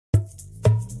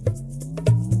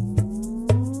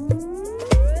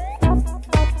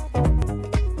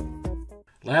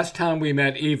Last time we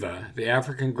met Eva, the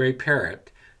African gray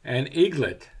parrot, and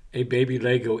Eaglet, a baby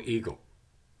Lego eagle.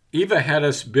 Eva had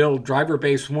us build driver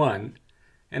base 1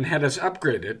 and had us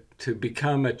upgrade it to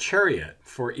become a Chariot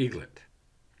for Eaglet.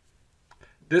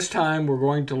 This time we're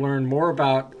going to learn more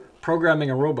about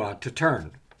programming a robot to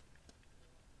turn.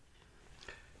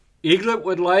 Eaglet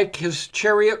would like his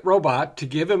Chariot robot to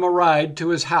give him a ride to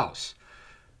his house.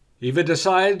 Eva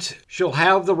decides she'll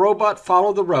have the robot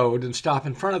follow the road and stop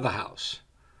in front of the house.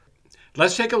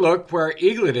 Let's take a look where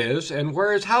Eaglet is and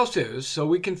where his house is so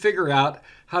we can figure out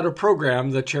how to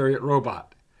program the Chariot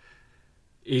robot.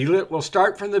 Eaglet will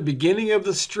start from the beginning of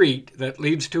the street that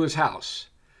leads to his house.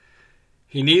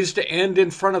 He needs to end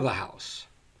in front of the house.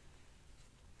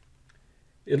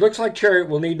 It looks like Chariot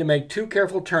will need to make 2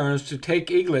 careful turns to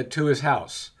take Eaglet to his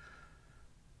house.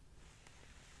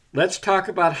 Let's talk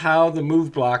about how the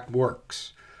move block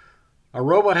works. A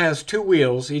robot has 2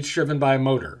 wheels, each driven by a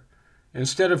motor.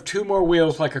 Instead of 2 more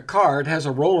wheels like a car, it has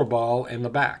a roller ball in the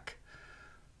back.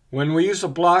 When we use a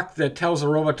block that tells the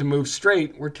robot to move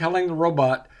straight, we're telling the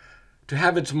robot to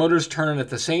have its motors turn at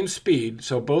the same speed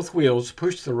so both wheels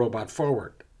push the robot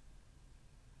forward.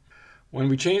 When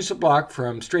we change the block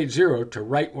from straight 0 to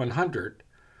right 100,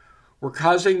 we're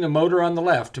causing the motor on the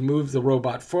left to move the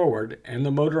robot forward and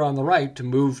the motor on the right to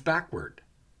move backward.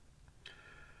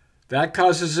 That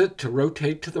causes it to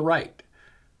rotate to the right,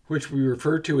 which we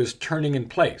refer to as turning in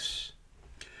place.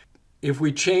 If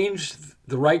we change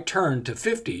the right turn to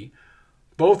 50,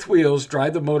 both wheels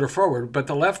drive the motor forward, but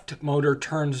the left motor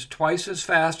turns twice as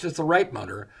fast as the right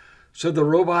motor, so the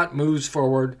robot moves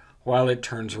forward while it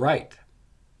turns right.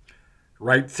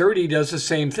 Right 30 does the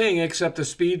same thing, except the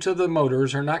speeds of the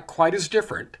motors are not quite as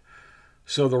different,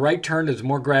 so the right turn is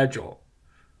more gradual.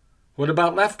 What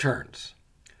about left turns?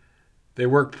 They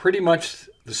work pretty much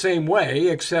the same way,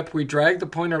 except we drag the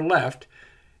pointer left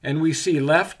and we see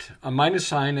left, a minus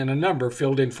sign, and a number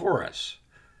filled in for us.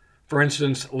 For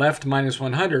instance, left minus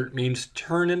 100 means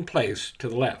turn in place to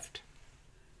the left.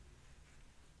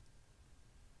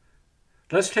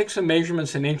 Let's take some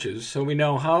measurements in inches so we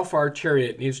know how far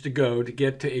Chariot needs to go to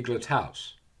get to Eaglet's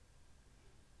house.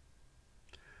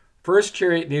 First,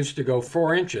 Chariot needs to go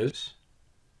 4 inches.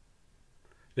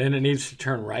 Then it needs to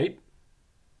turn right.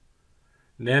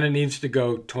 Then it needs to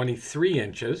go 23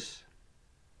 inches.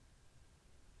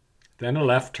 Then a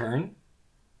left turn.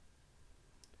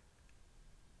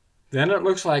 Then it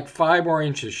looks like 5 more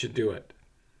inches should do it.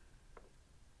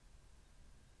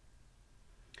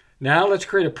 Now let's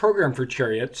create a program for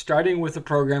Chariot, starting with the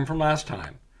program from last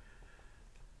time.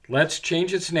 Let's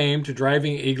change its name to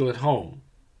Driving Eaglet Home.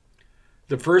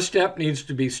 The first step needs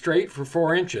to be straight for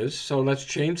 4 inches, so let's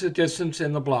change the distance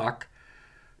in the block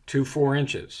to 4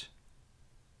 inches.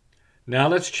 Now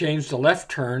let's change the left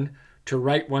turn to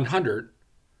right 100,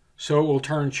 so it will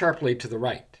turn sharply to the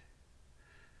right.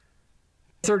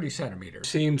 30 centimeters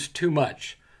seems too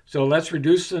much, so let's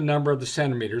reduce the number of the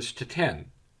centimeters to 10.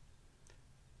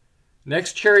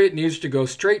 Next, Chariot needs to go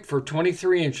straight for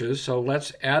 23 inches, so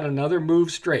let's add another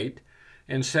move straight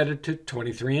and set it to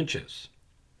 23 inches.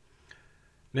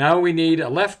 Now we need a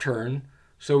left turn,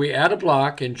 so we add a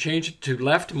block and change it to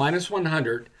left minus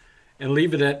 100 and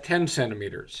leave it at 10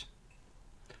 centimeters.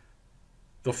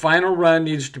 The final run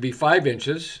needs to be 5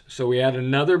 inches, so we add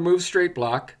another move straight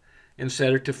block and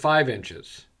set it to 5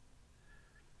 inches.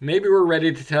 Maybe we're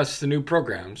ready to test the new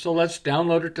program, so let's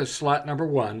download it to slot number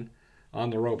 1 on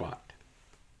the robot.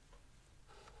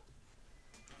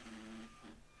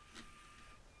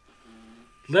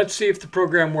 Let's see if the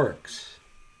program works.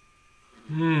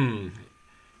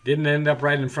 Didn't end up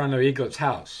right in front of Eaglet's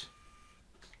house.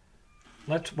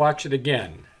 Let's watch it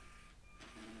again.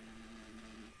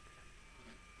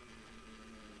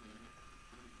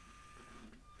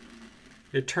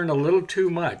 It turned a little too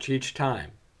much each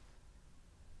time.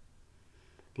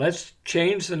 Let's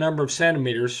change the number of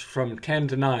centimeters from 10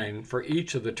 to 9 for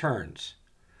each of the turns.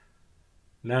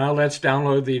 Now let's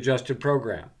download the adjusted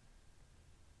program.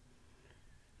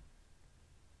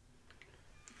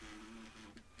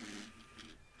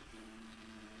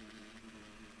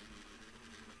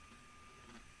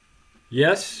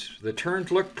 Yes, the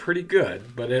turns look pretty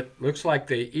good, but it looks like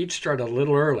they each start a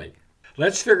little early.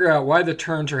 Let's figure out why the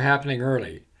turns are happening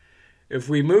early. If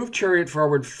we move Chariot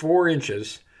forward 4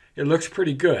 inches, it looks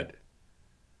pretty good.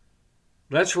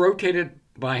 Let's rotate it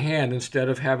by hand instead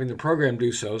of having the program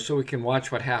do so we can watch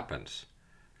what happens.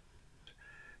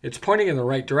 It's pointing in the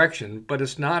right direction, but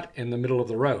it's not in the middle of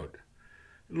the road.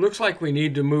 It looks like we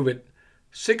need to move it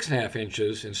 6.5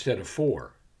 inches instead of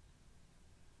 4.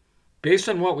 Based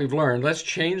on what we've learned, let's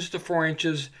change the 4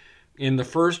 inches in the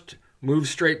first move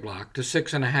straight block to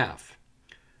 6.5.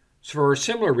 So for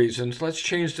similar reasons, let's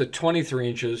change the 23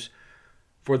 inches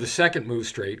for the second move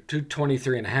straight to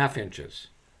 23.5 inches.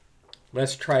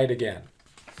 Let's try it again.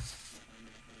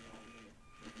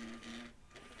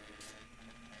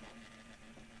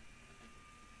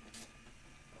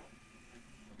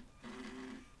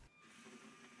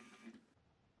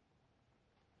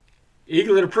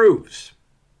 Eaglet approves.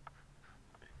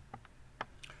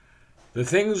 The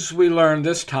things we learned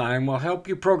this time will help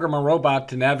you program a robot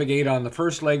to navigate on the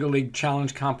first LEGO League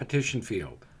Challenge competition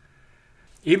field.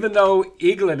 Even though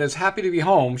Eaglet is happy to be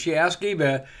home, she asked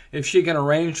Eva if she can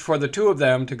arrange for the two of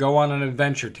them to go on an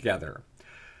adventure together.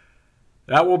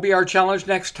 That will be our challenge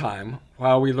next time,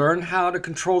 while we learn how to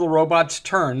control the robot's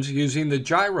turns using the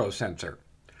gyro sensor.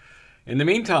 In the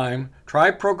meantime,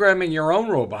 try programming your own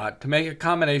robot to make a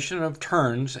combination of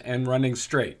turns and running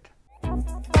straight.